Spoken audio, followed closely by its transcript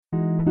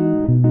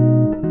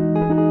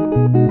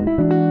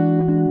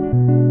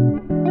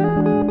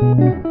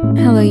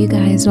Hello, you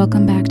guys.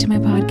 Welcome back to my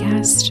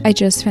podcast. I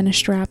just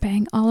finished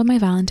wrapping all of my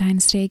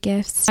Valentine's Day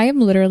gifts. I am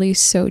literally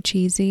so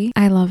cheesy.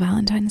 I love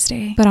Valentine's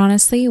Day. But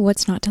honestly,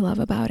 what's not to love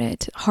about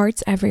it?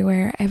 Hearts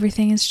everywhere.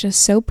 Everything is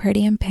just so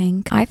pretty and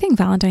pink. I think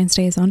Valentine's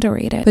Day is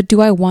underrated. But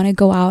do I want to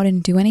go out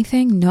and do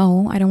anything?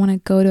 No. I don't want to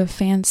go to a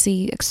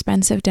fancy,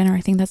 expensive dinner. I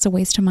think that's a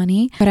waste of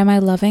money. But am I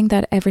loving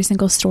that every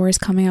single store is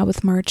coming out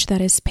with merch that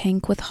is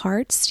pink with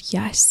hearts?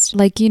 Yes.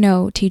 Like, you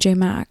know, TJ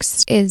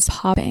Maxx is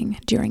popping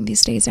during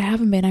these days. I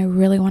haven't been. I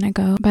really want to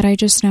go, but I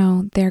just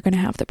know they're gonna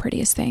have the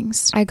prettiest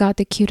things. I got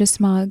the cutest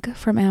mug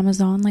from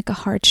Amazon, like a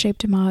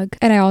heart-shaped mug,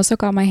 and I also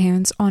got my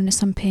hands on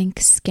some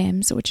pink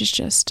Skims, which is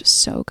just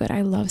so good.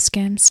 I love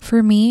Skims.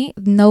 For me,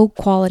 no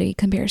quality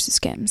compares to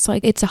Skims.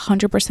 Like, it's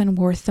 100%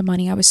 worth the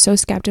money. I was so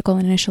skeptical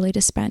initially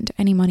to spend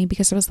any money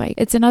because I was like,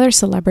 it's another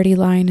celebrity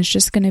line, it's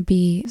just gonna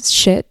be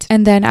shit.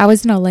 And then I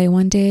was in LA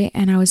one day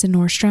and I was in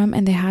Nordstrom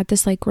and they had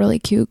this like really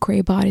cute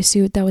gray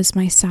bodysuit that was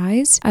my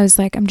size. I was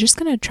like, I'm just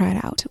gonna try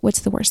it out. What's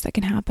the worst that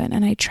can happen?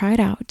 And I tried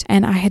out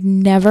and I had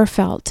never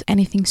felt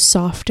anything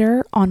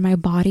softer on my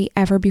body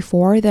ever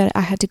before that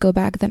I had to go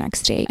back the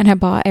next day and I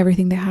bought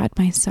everything that had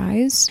my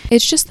size.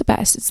 It's just the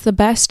best. It's the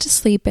best to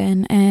sleep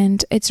in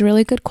and it's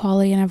really good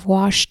quality and I've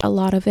washed a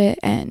lot of it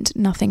and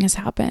nothing has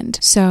happened.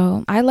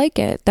 So I like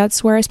it.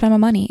 That's where I spend my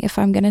money. If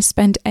I'm gonna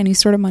spend any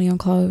sort of money on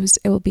clothes,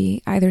 it will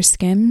be either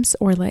Skims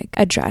or like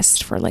a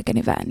dress for like an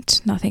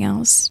event, nothing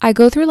else. I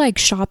go through like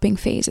shopping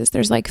phases.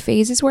 There's like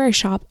phases where I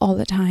shop all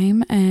the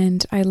time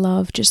and I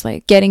love just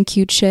like getting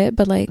cute shit,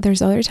 but like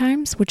there's other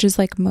times, which is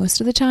like most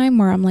of the time,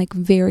 where I'm like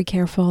very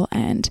careful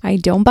and I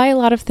don't buy a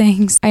lot of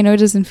things. I know it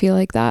doesn't feel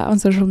like that on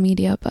social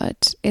media,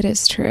 but it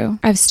is true.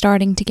 I'm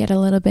starting to get a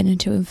little bit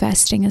into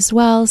investing as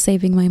well,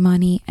 saving my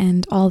money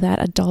and all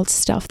that adult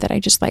stuff that I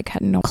just like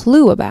had no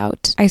clue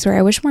about. I swear,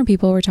 I wish more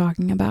people were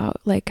talking about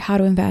like how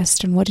to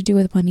invest and what to do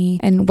with money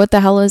and what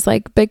the hell is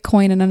like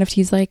Bitcoin and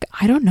NFTs. Like,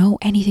 I don't know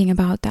anything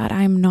about that.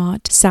 I'm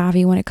not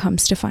savvy when it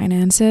comes to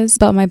finances,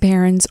 but my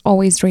parents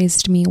always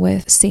raised me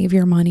with save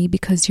your money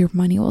because your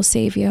money will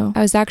save you.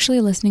 I was actually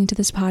listening to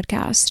this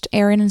podcast,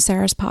 Aaron and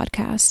Sarah's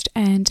podcast,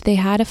 and they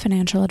had a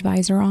financial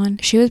advisor on.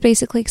 She was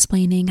basically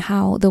explaining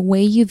how the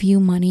way you view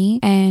money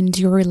and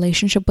your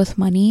relationship with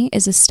money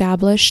is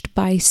established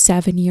by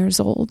 7 years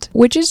old,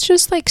 which is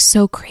just like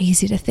so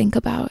crazy to think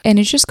about. And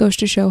it just goes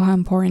to show how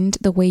important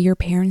the way your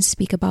parents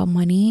speak about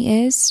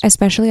money is,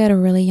 especially at a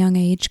really young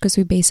age, because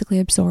we basically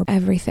absorb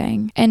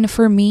everything. And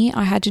for me,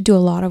 I had to do a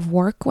lot of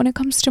work when it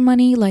comes to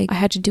money. Like, I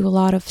had to do a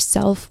lot of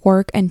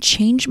self-work and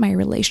change my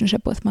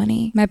relationship with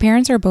money. My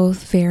parents are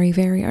both very,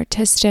 very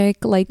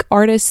artistic, like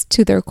artists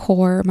to their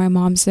core. My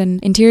mom's an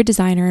interior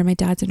designer and my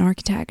dad's an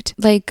architect.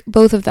 Like,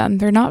 both of them,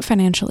 they're not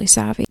financially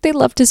savvy. They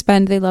love to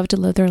spend, they love to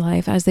live their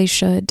life as they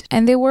should,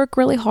 and they work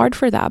really hard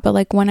for that. But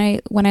like when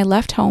I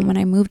left home, when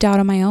I moved out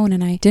on my own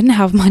and I didn't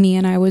have money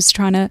and I was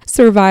trying to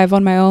survive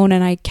on my own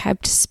and I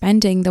kept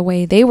spending the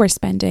way they were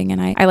spending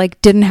and I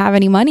like didn't have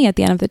any money at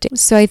the end of the day.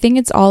 So I think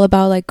it's all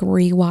about like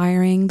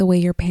rewiring the way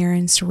your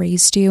parents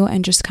raised you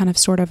and just kind of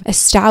sort of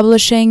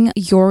establishing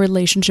your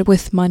relationship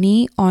with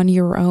money on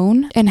your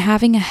own and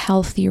having a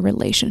healthy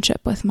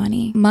relationship with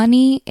money.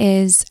 Money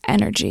is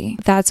energy.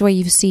 That's why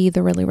you see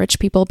the really rich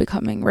people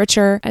becoming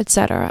richer,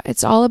 etc.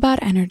 It's all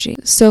about energy.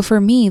 So for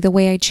me, the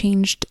way I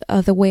changed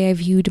the way I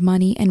viewed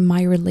money and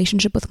my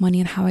relationship with money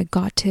and how I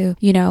got to,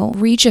 you know,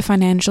 reach a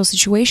financial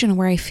situation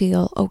where I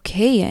feel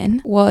okay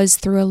in was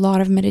through a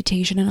lot of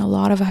meditation and a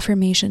lot of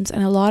affirmations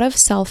and a lot of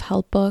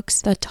self-help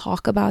books that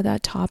talk about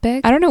that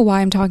topic. I don't know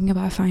why I'm talking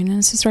about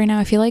finances right now.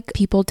 I feel like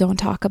people don't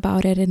talk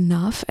about it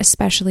enough,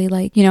 especially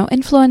like, you know,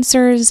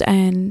 influencers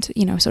and,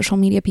 you know, social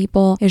media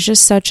people. It's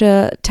just such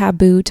a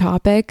taboo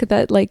topic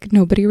that like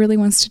nobody really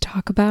wants to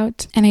talk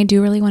about. And I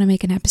do really want to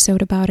make an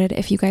episode about it.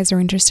 If you guys are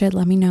interested,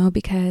 let me know,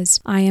 because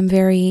I am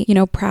very, you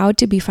know, proud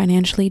to be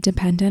financially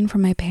dependent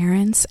from my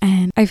parents.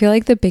 And I feel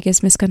like the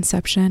biggest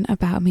misconception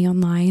about me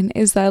online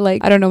is that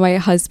like, I don't know, my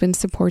husband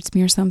supports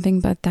me or something,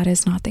 but that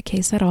is not the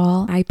case at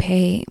all. I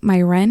pay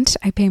my rent,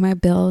 I pay my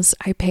bills,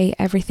 I pay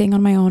everything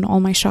on my own, all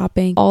my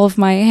shopping, all of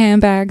my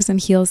handbags and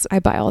heels. I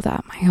buy all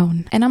that on my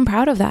own. And I'm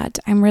proud of that.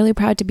 I'm really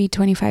proud to be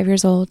 25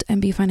 years old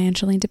and be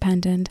financially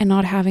independent and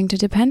not having to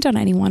depend on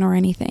anyone or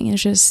anything.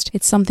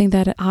 It's something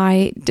that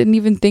I didn't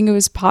even think it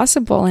was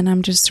possible. And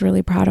I'm just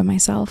really proud of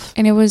myself.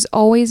 And it was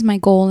always my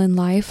goal in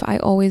life. I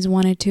always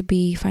wanted to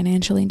be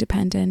financially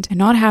independent and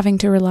not having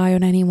to rely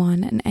on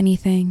anyone and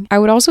anything. I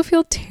would also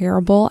feel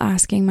terrible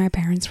asking my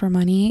parents for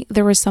money.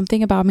 There was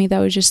something about me that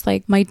was just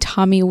like, my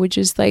tummy would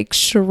just like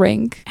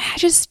shrink. I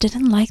just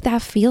didn't like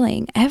that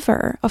feeling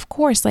ever. Of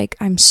course, like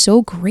I'm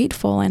so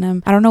grateful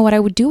and I don't know what I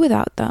would do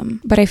without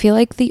them. But I feel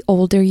like the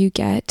older you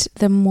get,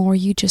 the more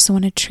you just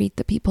want to treat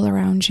the people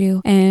around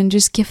you and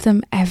just give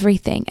them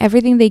everything.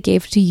 Everything they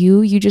gave to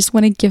you, you just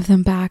want to give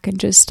them back and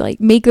just like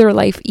make their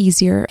life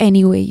easier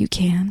any way you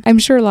can. I'm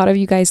sure a lot of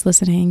you guys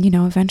listening, you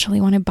know,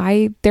 eventually want to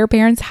buy their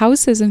parents'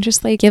 houses and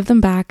just like give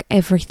them back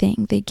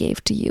everything they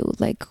gave to you.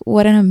 Like,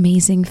 what an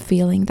amazing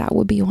feeling that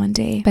would be one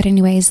day. But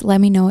anyways,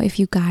 let me know if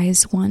you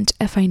guys want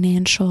a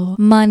financial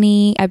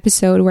money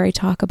episode where I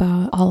talk talk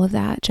about all of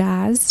that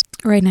jazz.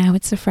 Right now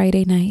it's a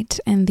Friday night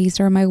and these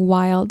are my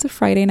wild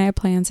Friday night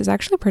plans. It's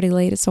actually pretty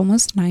late. It's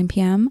almost 9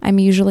 p.m. I'm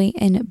usually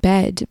in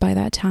bed by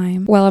that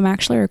time. Well, I'm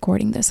actually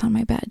recording this on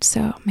my bed,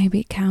 so maybe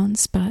it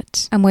counts,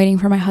 but I'm waiting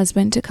for my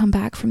husband to come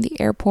back from the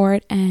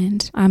airport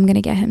and I'm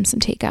gonna get him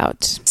some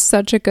takeout.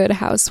 Such a good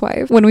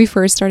housewife. When we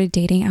first started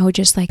dating, I would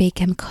just like bake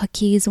him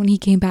cookies when he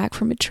came back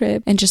from a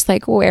trip and just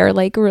like wear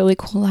like really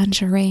cool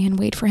lingerie and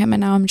wait for him.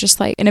 And now I'm just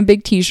like in a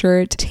big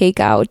t-shirt,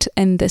 takeout,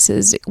 and this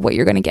is what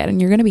you're gonna get and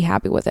you're gonna be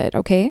happy with it,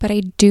 okay? But I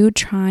do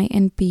try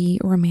and be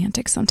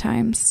romantic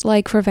sometimes.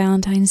 Like for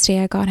Valentine's Day,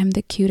 I got him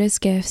the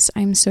cutest gifts.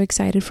 I'm so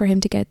excited for him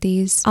to get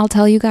these. I'll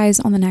tell you guys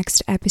on the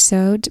next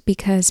episode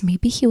because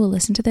maybe he will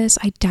listen to this.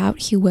 I doubt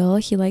he will.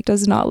 He like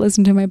does not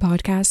listen to my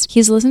podcast.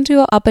 He's listened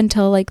to it up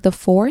until like the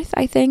 4th,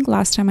 I think,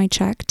 last time I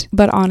checked.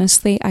 But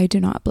honestly, I do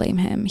not blame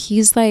him.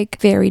 He's like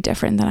very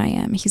different than I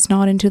am. He's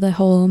not into the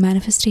whole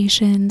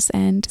manifestations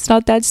and it's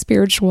not that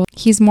spiritual.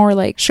 He's more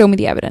like, show me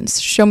the evidence,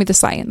 show me the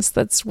science.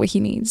 That's what he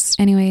needs.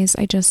 Anyways,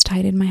 I just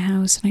tidied my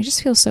house and I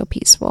just feel so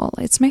peaceful.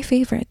 It's my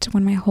favorite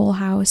when my whole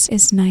house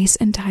is nice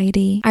and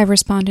tidy. I've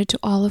responded to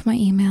all of my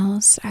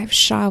emails. I've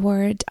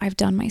showered. I've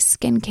done my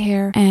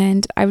skincare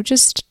and I've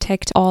just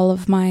ticked all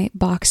of my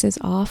boxes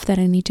off that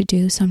I need to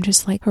do. So I'm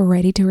just like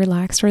ready to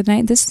relax for the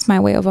night. This is my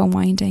way of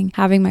unwinding,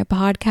 having my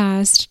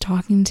podcast,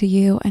 talking to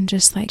you and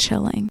just like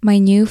chilling. My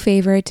new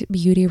favorite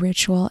beauty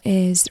ritual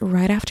is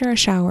right after I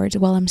showered,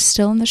 while I'm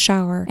still in the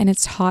shower and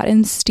it's hot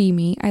and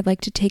steamy, I'd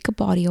like to take a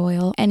body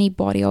oil. Any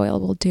body oil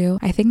will do.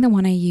 I think the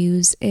one I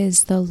use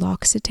is the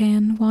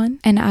L'Occitane one,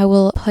 and I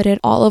will put it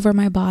all over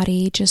my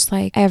body, just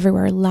like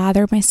everywhere,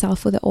 lather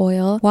myself with the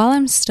oil while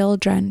I'm still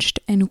drenched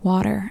in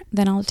water.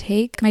 Then I'll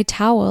take my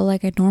towel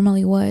like I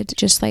normally would,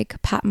 just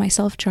like pat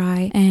myself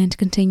dry and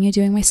continue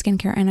doing my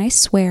skincare. And I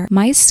swear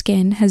my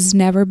skin has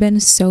never been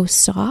so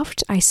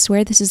soft. I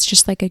swear this is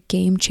just like a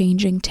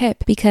game-changing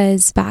tip,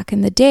 because back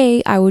in the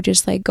day I would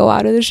just like go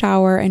out of the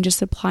shower and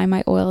just apply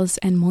my oils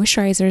and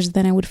moisturizers.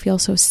 Then I would feel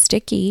so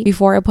sticky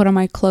before I put on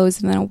my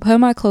clothes, and then I would put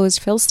on my clothes,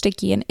 feel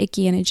sticky and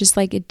icky, and it just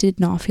like it did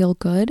not feel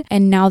good.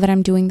 And now that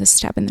I'm doing this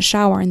step in the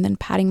shower and then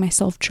patting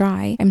myself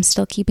dry, I'm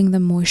still keeping the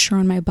moisture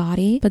on my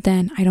body, but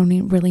then I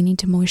don't really need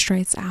to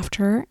moisturize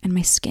after, and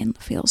my skin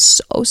feels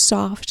so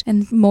soft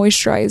and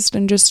moisturized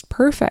and just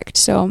perfect.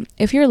 So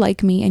if you're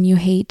like me and you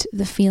hate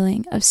the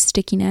feeling of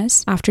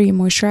stickiness after you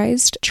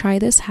moisturized, try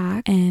this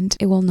hack and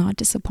it will not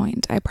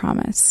disappoint, I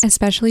promise.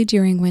 Especially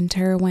during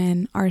winter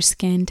when our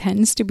skin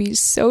tends to be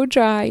so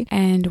dry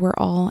and we're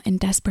all in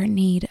desperate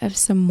need of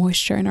some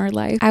moisture in our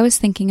life. I was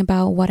thinking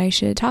about what I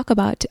should talk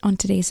about on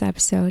today's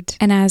episode,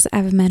 and as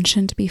I've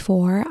mentioned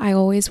before, I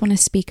always want to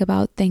speak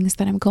about things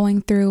that I'm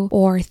going through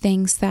or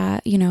things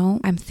that, you know,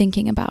 I'm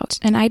thinking about,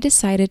 and I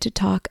decided to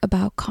talk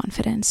about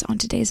confidence on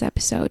today's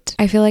episode.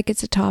 I feel like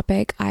it's a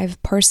topic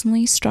I've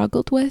personally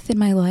struggled with in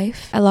my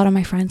life. A lot of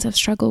my friends have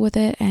struggled with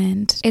it,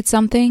 and it's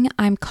something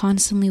I'm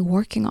constantly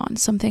working on,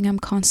 something I'm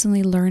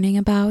constantly learning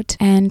about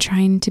and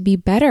trying to be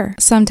better.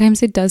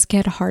 Sometimes it does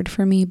get hard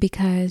for me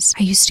because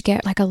I used to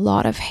get like a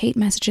lot of hate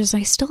messages.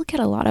 I still get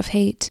a lot of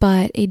hate,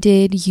 but it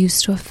did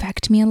used to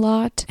affect me a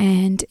lot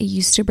and it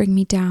used to bring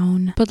me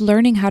down. But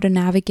learning how to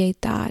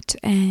navigate that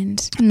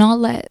and not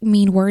let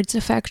mean words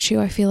affect you,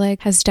 I feel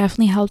like has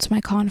definitely helped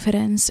my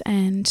confidence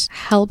and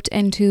helped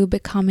into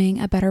becoming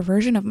a better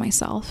version of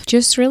myself.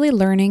 Just really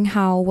learning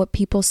how what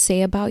people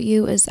say about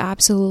you is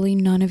absolutely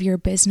none of your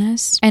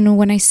business. And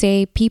when I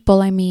say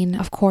people, I mean,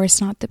 of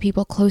course, not the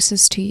people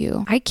closest to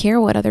you. I care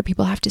what other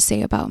people have to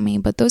say about me,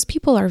 but those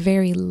people are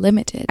very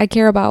limited. I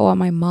care about what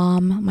my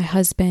mom, my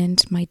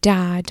husband, my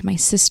dad, my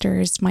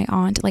sisters, my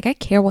aunt, like I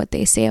care what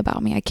they say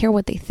about me. I care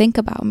what they think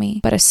about me.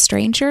 But a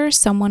stranger,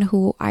 someone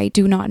who I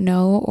do not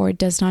know or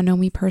does not know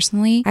me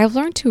personally, I've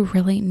learned to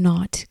really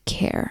not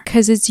care,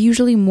 because it's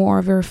usually more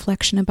of a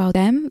reflection about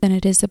them than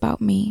it is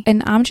about me.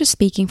 And I'm just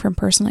speaking from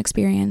personal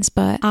experience,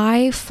 but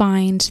I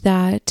find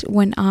that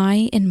when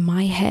in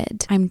my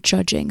head, I'm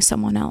judging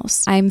someone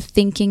else, I'm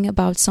thinking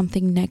about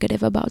something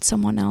negative about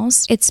someone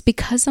else, it's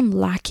because I'm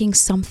lacking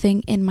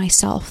something in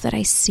myself that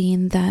I see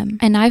in them.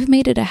 And I've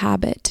made it a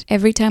habit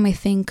every time I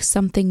think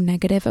something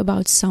negative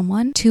about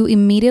someone to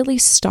immediately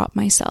stop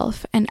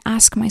myself and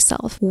ask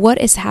myself, what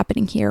is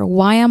happening here?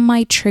 Why am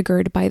I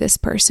triggered by this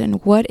person?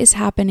 What is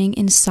happening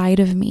inside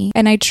of me?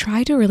 And I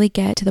try to really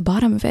get to the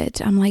bottom of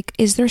it. I'm like,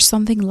 is there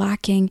something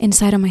lacking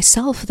inside of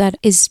myself that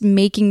is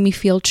making me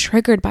feel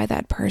triggered by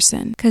that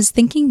person? Because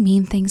thinking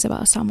mean things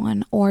about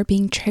someone or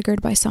being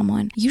triggered by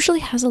someone usually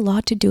has a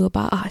lot to do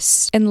about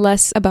us and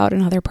less about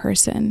another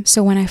person.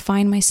 So when I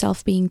find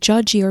myself being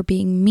judgy or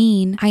being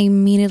mean, I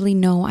immediately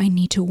know I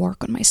need to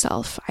work on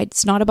myself.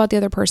 It's not about the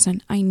other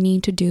person. I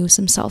need to do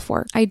some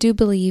self-work. I do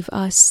believe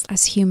us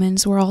as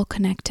humans, we're all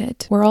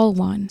connected. We're all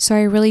one. So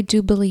I really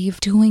do believe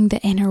doing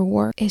the inner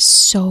work is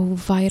so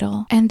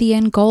vital. And the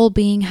end goal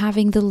being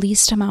having the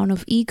least amount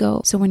of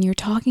ego. So when you're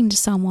talking to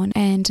someone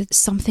and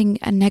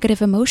a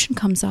negative emotion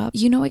comes up,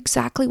 you know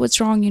exactly what's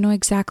wrong. You know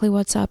exactly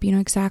what's up. You know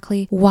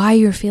exactly why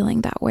you're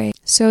feeling that way.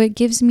 So it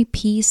gives me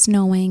peace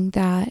knowing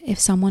that if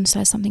someone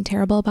says something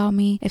terrible about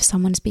me, if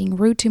someone's being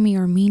rude to me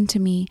or mean to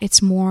me,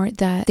 it's more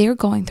that they're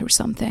going through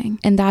something.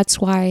 And that's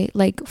why,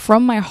 like,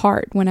 from my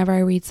heart, whenever I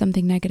read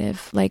something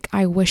negative, like,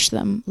 I wish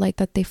them, like,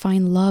 that they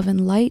find love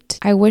and light.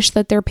 I wish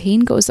that their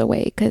pain goes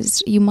away,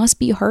 because you must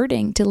be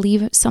hurting to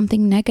leave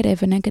something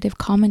negative, a negative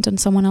comment on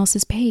someone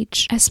else's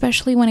page,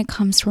 especially when it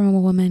comes from a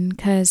woman,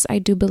 because I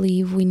do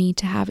believe we need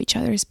to have each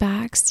other's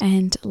backs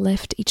and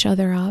lift each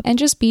other up and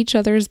just be each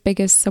other's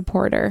biggest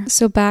supporter.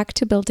 So back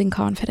to building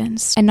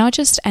confidence, and not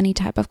just any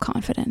type of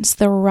confidence,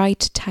 the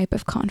right type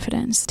of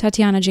confidence.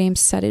 Tatiana James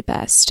said it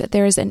best.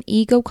 There is an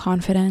ego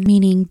confidence,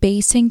 meaning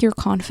basing your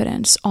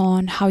confidence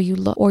on how you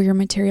look or your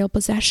material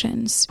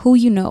possessions, who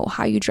you know,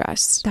 how you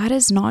dress. That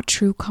is not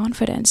true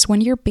confidence.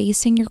 When you're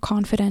basing your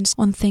confidence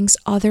on things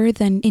other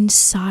than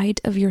inside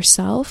of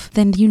yourself,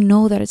 then you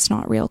know that it's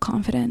not real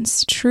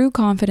confidence. True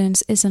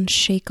confidence is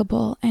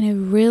unshakable, and it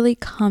really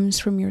comes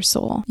from your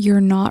soul.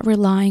 You're not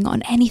relying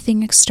on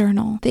anything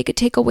external. They could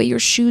take away your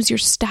shoes, your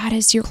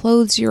status, your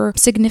clothes, your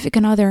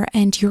significant other,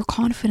 and your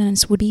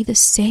confidence would be the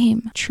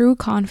same. True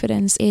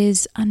confidence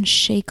is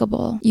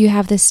unshakable. You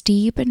have this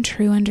deep and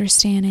true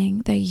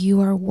understanding that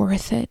you are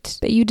worth it,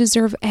 that you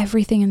deserve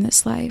everything in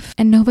this life,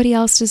 and nobody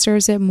else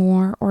deserves it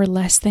more or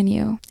less than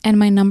you. And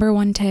my number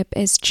one tip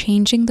is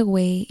changing the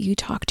way you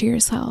talk to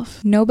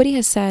yourself. Nobody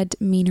has said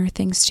meaner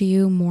things to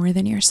you more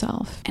than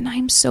yourself. And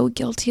I'm so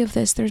guilty of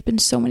this. There's been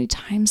so many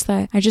times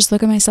that I just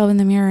look at myself in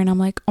the mirror and I'm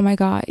like, oh my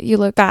God, you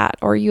look fat,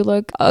 or you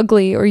look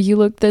ugly, or you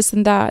look this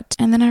and that.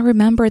 And then I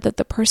remember that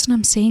the person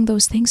I'm saying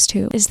those things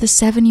to is the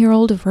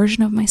 7-year-old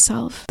version of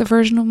myself. The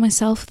version of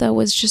myself that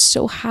was just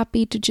so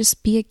happy to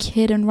just be a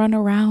kid and run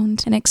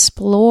around and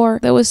explore,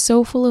 that was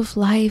so full of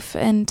life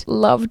and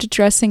loved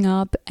dressing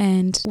up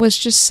and was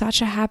just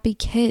such a happy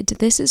kid.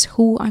 This is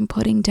who I'm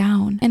putting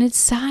down. And it's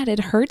sad.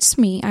 It hurts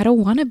me. I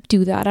don't want to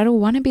do that. I don't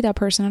want to be that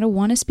person. I don't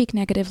want to speak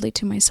negatively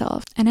to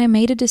myself. And I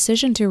made a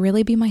decision to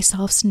really be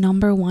myself's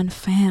number one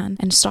fan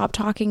and stop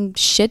talking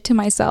shit to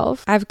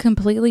myself. I've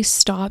completely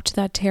stopped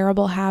that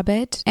terrible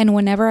habit. And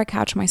whenever I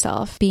catch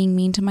myself being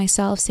mean to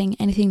myself, saying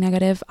anything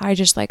negative, I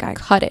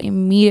cut it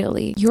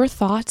immediately. Your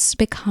thoughts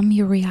become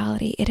your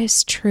reality. It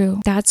is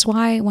true. That's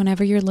why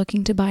whenever you're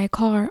looking to buy a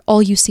car,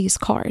 all you see is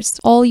cars.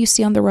 All you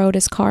see on the road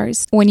is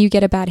cars. When you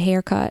get a bad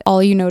haircut,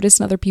 all you notice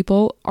in other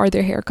people are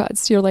their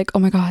haircuts. You're like, oh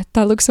my God,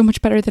 that looks so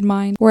much better than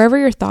mine. Wherever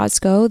your thoughts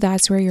go,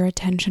 that's where your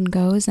attention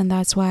goes. And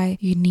that's why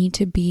you need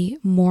to be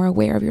more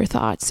aware of your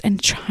thoughts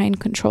and try and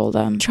control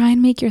them. Try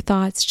and make your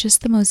thoughts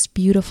just the most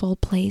beautiful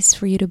place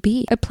for you to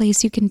be. A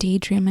place you can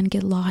daydream and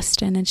get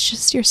lost in. It's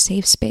just your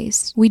safe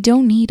space. We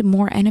don't need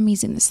more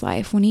enemies in this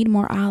life. We need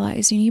more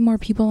allies. You need more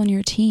people on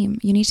your team.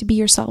 You need to be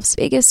yourself's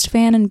biggest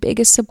fan and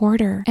biggest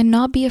supporter and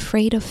not be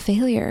afraid of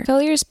failure.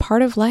 Failure is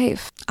part of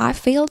life. I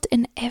failed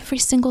in every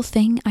single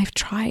thing I've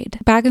tried.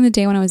 Back in the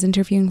day when I was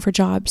interviewing for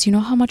jobs, you know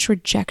how much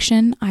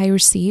rejection I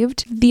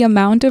received? The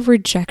amount of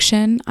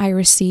rejection I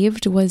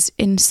received was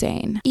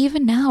insane.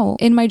 Even now,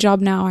 in my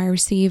job now, I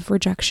receive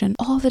rejection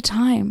all the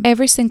time.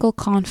 Every single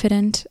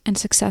confident and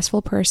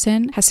successful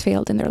person has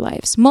failed in their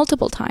lives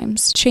multiple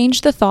times.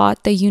 Change the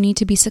thought that you need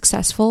to be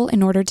successful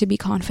in order to be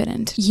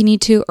confident. You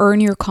need to earn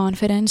your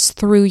confidence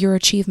through your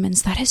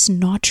achievements. That is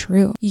not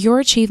true. Your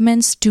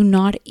achievements do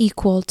not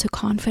equal to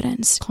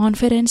confidence.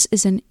 Confidence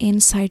is an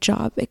inside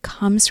job. It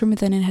comes from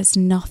within. It has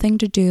nothing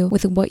to do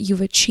with what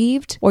you've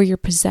achieved or your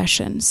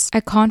possessions.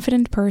 A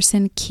confident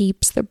person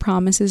keeps the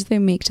promises they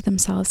make to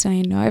themselves. And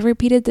I know I've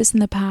repeated this in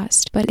the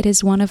past, but it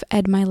is one of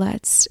Ed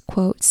Milet's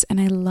quotes, and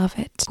I love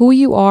it. Who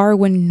you are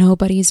when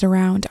nobody's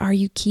around. Are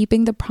you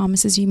keeping the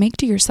promises you make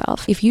to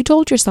yourself? If you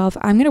told yourself,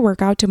 I'm going to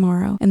work out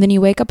tomorrow, and then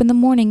you wake up in the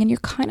morning and you're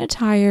kind of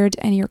tired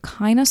and you're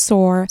kind of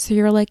sore, so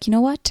you're like, you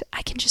know what?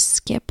 I can just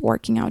skip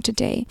working out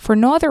today for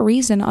no other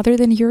reason other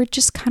than you're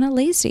just kind of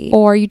lazy.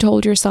 Or you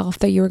told yourself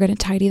that you were going to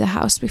tidy the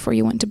house before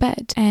you went to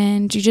bed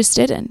and you just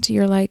didn't.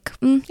 You're like,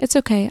 it's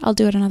okay. I'll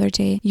do it another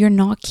day. You're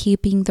not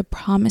keeping the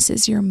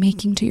promises you're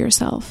making to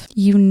yourself.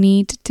 You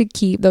need to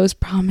keep those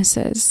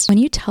promises. When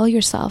you tell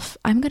yourself,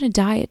 I'm going to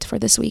diet for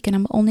this week and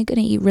I'm only going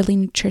to eat really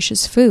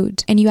nutritious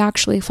food, and you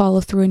actually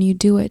follow through and you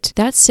do it,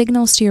 that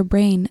signals to your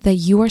brain that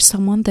you are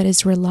someone that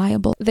is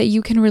reliable, that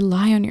you can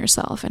rely on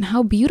yourself. And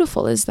how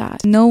beautiful is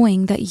that?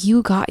 Knowing that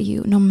you got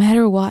you no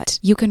matter what.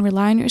 You can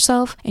rely on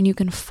yourself and you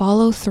can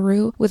follow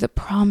through with the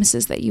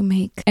promises that you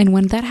make. And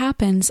when that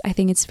happens, I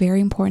think it's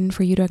very important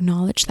for you to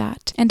acknowledge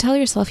that and tell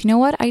yourself, you know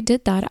what? I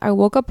did that. I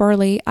woke up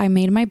early. I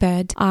made my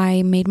bed.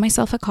 I made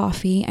myself a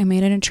coffee. I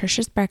made a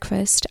nutritious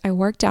breakfast. I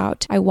worked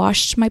out. I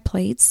washed my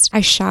plates.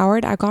 I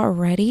showered. I got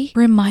ready.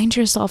 Remind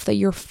yourself that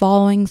you're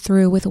following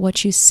through with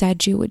what you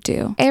said you would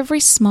do. Every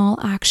small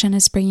action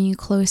is bringing you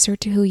closer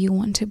to who you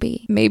want to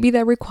be. Maybe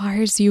that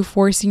requires you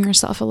forcing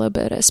yourself a little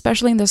bit,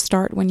 especially in the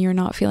start when you're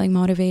not feeling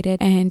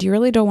motivated and you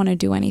really don't want to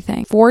do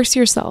anything. Force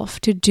yourself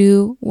to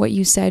do what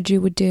you said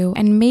you would do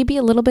and maybe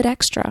a little bit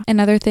extra.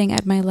 Another thing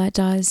Ed Milet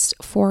does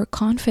for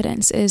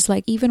confidence is,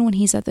 like, even when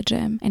he's at the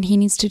gym and he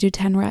needs to do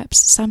 10 reps,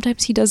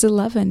 sometimes he does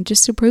 11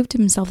 just to prove to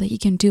himself that he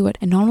can do it.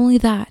 And not only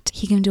that,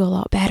 he can do a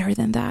lot better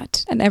than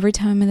that. And every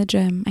time I'm in the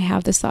gym, I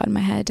have this thought in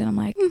my head, and I'm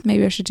like,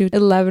 maybe I should do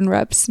 11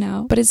 reps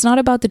now. But it's not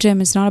about the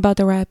gym. It's not about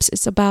the reps.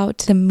 It's about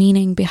the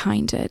meaning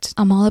behind it.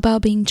 I'm all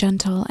about being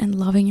gentle and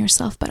loving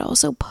yourself, but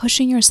also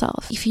pushing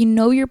yourself. If you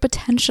know your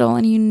potential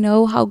and you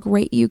know how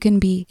great you can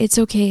be, it's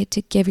okay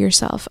to give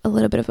yourself a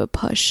little bit of a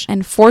push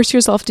and force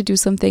yourself to do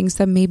some things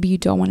that maybe you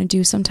don't want to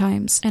do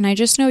sometimes. And I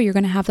just know you're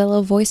going to have that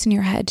little voice in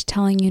your head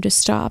telling you to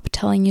stop,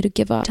 telling you to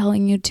give up,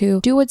 telling you to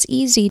do what's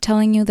easy,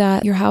 telling you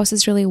that your house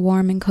is really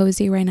warm and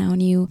cozy right now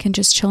and you can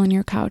just chill on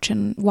your couch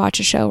and watch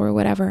a show or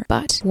whatever.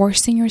 But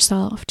forcing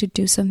yourself to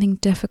do something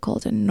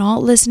difficult and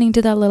not listening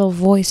to that little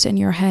voice in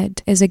your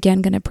head is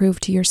again going to prove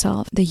to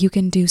yourself that you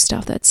can do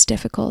stuff that's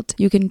difficult.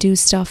 You can do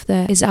stuff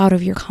that is out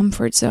of your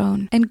comfort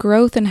zone. And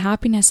growth and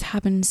happiness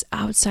happens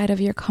outside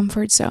of your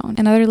comfort zone.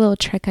 Another little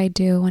trick I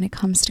do when it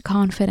comes to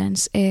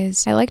confidence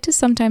is I like to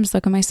sometimes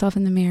look at myself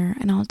in the mirror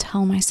and I'll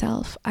tell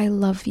myself, I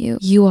love you.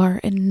 You are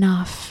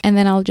enough. And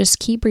then I'll just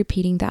keep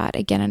repeating that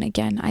again and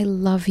again. I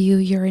love you.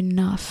 You're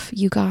enough.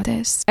 You got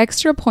this.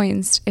 Extra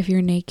points if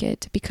you're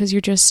naked because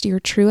you're just your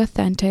true,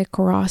 authentic,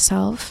 raw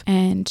self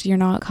and you're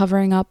not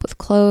covering up with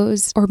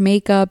clothes or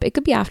makeup. It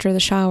could be after the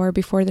shower,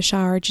 before the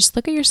shower. Just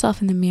look at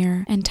yourself in the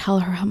mirror and tell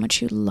her how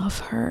much you love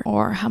her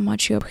or how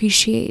much you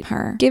appreciate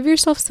her. Give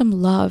yourself some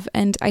love.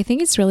 And I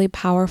think it's really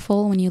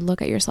powerful when you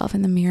look at yourself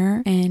in the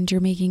mirror and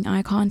you're making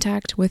eye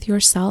contact with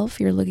yourself.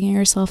 You're looking at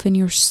yourself in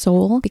your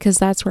soul because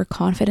that's where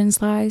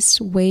confidence lies,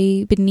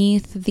 way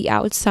beneath the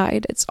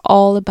outside. It's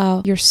all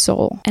about your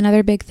soul.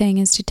 Another big thing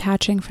is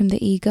detaching from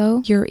the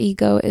ego. Your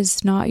ego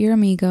is not your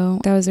amigo.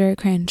 That was very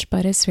cringe,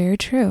 but it's very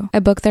true.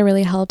 A book that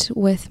really helped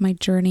with my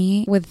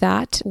journey with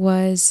that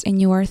was A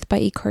New Earth by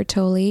Eckhart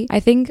Tolle. I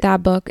think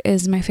that book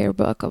is my favorite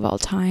book of all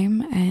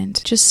time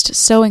and just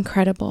so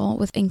incredible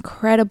with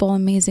incredible,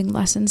 amazing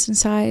lessons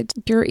inside.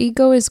 Your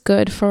ego is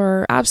good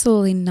for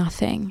absolutely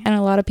nothing. And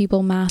a lot of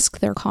people mask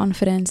their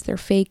confidence, their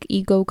fake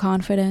ego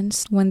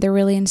confidence when they're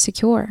really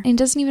insecure. It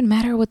doesn't even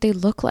matter what they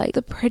look like.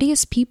 The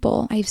prettiest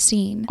people I've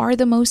seen are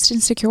the most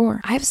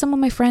insecure. I have some of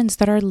my friends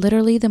that are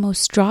literally the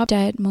most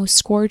drop-dead,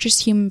 most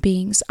gorgeous human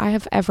beings I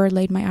have ever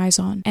laid my eyes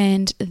on.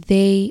 And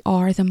they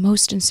are the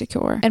most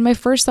insecure. And my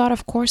first thought,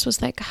 of course,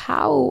 was like,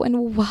 how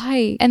and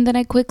why? And then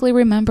I quickly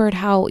remembered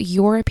how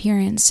your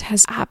appearance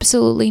has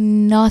absolutely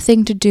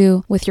nothing to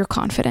do with your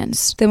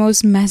confidence. The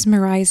most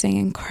mesmerizing,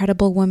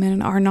 incredible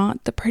women are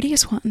not the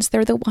prettiest ones.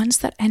 They're the ones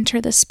that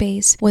enter the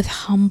space with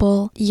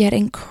humble yet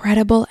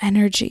incredible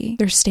energy.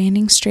 They're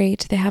standing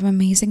straight. They have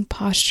amazing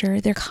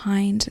posture. They're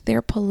kind.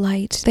 They're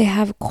polite. They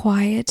have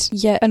quiet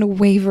yet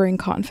unwavering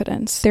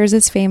confidence. There's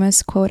this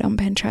famous quote on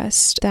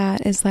Pinterest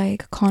that is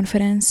like,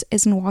 confidence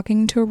isn't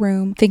walking into a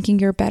room thinking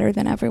you're better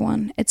than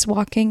everyone. It's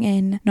walking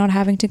in not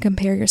having to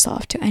compare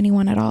yourself to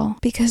anyone at all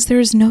because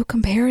there's no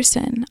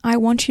comparison. I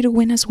want you to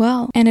win as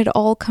well. And it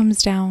all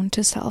comes down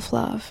to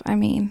self-love. I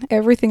mean,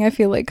 everything I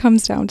feel like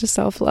comes down to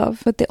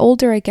self-love. But the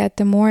older I get,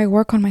 the more I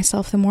work on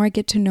myself, the more I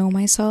get to know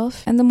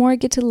myself, and the more I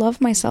get to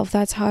love myself.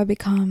 That's how I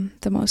become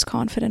the most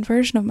confident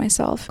version of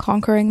myself,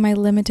 conquering my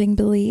limiting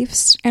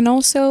beliefs and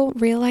also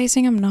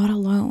realizing I'm not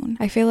alone.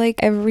 I feel like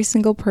every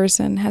single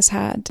person has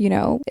had,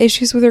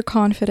 issues with their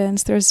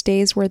confidence. There's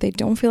days where they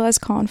don't feel as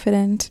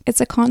confident.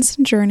 It's a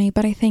constant journey,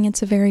 but I think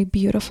it's a very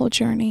beautiful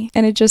journey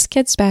and it just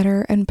gets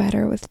better and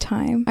better with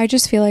time. I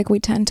just feel like we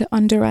tend to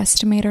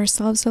underestimate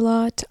ourselves a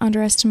lot,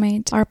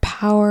 underestimate our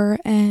power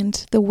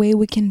and the way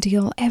we can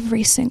deal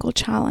every single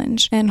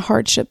challenge and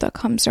hardship that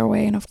comes our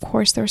way. And of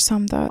course, there's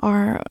some that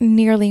are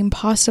nearly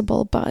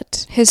impossible,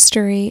 but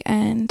history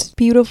and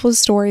beautiful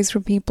stories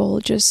from people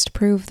just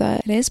prove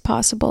that it is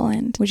possible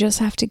and we just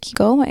have to keep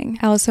going.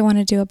 I also want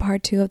to do a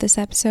part 2 of this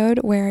episode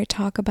where I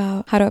talk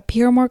about how to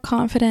appear more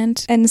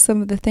confident and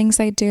some of the things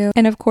I do.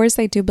 And of course,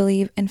 I do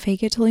believe in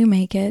fake it till you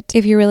make it.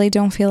 If you really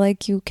don't feel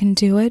like you can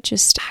do it,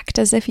 just act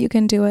as if you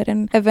can do it.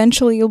 And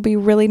eventually you'll be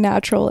really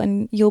natural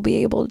and you'll be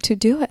able to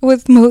do it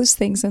with most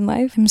things in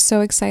life. I'm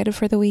so excited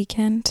for the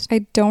weekend.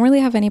 I don't really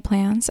have any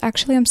plans.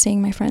 Actually, I'm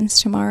seeing my friends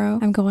tomorrow.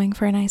 I'm going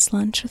for a nice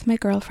lunch with my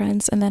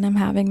girlfriends and then I'm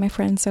having my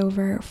friends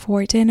over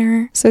for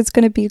dinner. So it's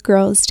going to be a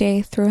girls'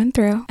 day through and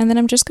through. And then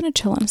I'm just going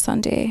to chill on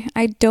Sunday.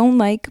 I don't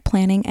like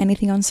planning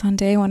anything on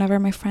Sunday. Whenever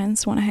my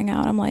friends want to hang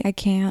out, I'm like, I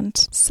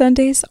can't.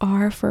 Sundays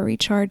are for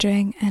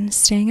recharging and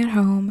staying at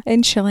home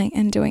and chilling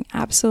and doing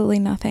absolutely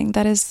nothing.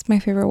 That is my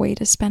favorite way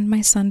to spend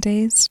my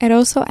Sundays. It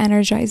also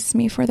energizes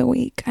me for the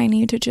week. I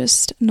need to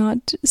just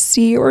not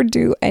see or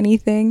do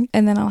anything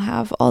and then I'll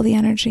have all the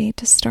energy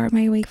to start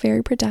my week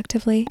very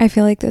productively. I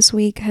feel like this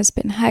week has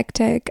been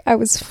hectic. I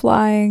was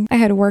flying. I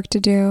had work to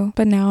do,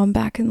 but now I'm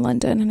back in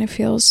London and it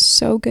feels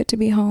so good to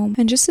be home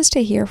and just to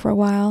stay here for a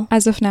while.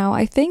 As of now,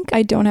 I think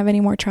I don't have any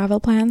more travel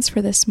plans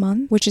for this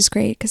month, which is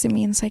great because it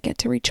means I get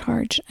to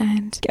recharge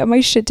and get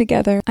my shit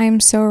together. I am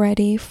so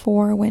ready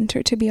for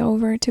winter to be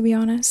over, to be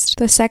honest.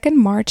 The second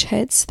March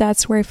hits,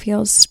 that's where it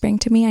feels spring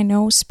to me. I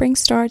know spring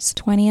starts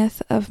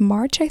 20th of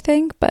March, I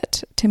think,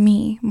 but to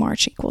me,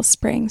 March equals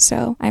spring.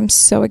 So I'm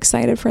so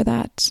excited for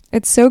that.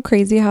 It's so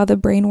crazy how the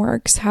brain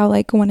works, how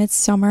like when it's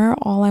summer,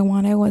 all I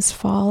wanted was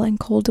fall and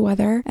cold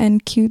weather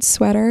and cute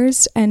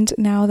sweaters. And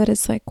now that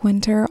it's like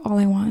winter, all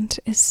I want want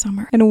is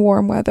summer and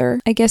warm weather.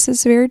 I guess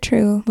it's very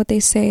true what they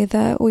say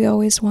that we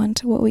always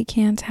want what we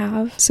can't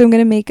have. So I'm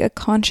going to make a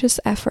conscious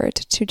effort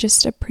to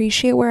just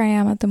appreciate where I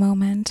am at the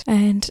moment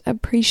and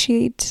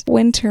appreciate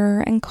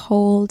winter and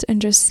cold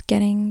and just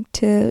getting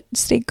to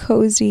stay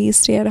cozy,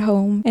 stay at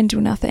home and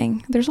do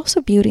nothing. There's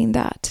also beauty in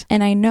that.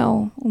 And I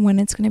know when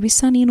it's going to be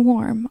sunny and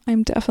warm,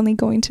 I'm definitely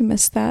going to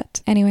miss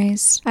that.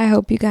 Anyways, I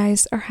hope you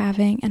guys are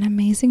having an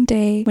amazing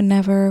day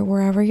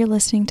wherever you're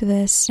listening to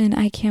this. And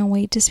I can't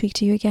wait to speak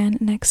to you again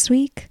next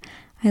week.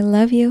 I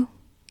love you.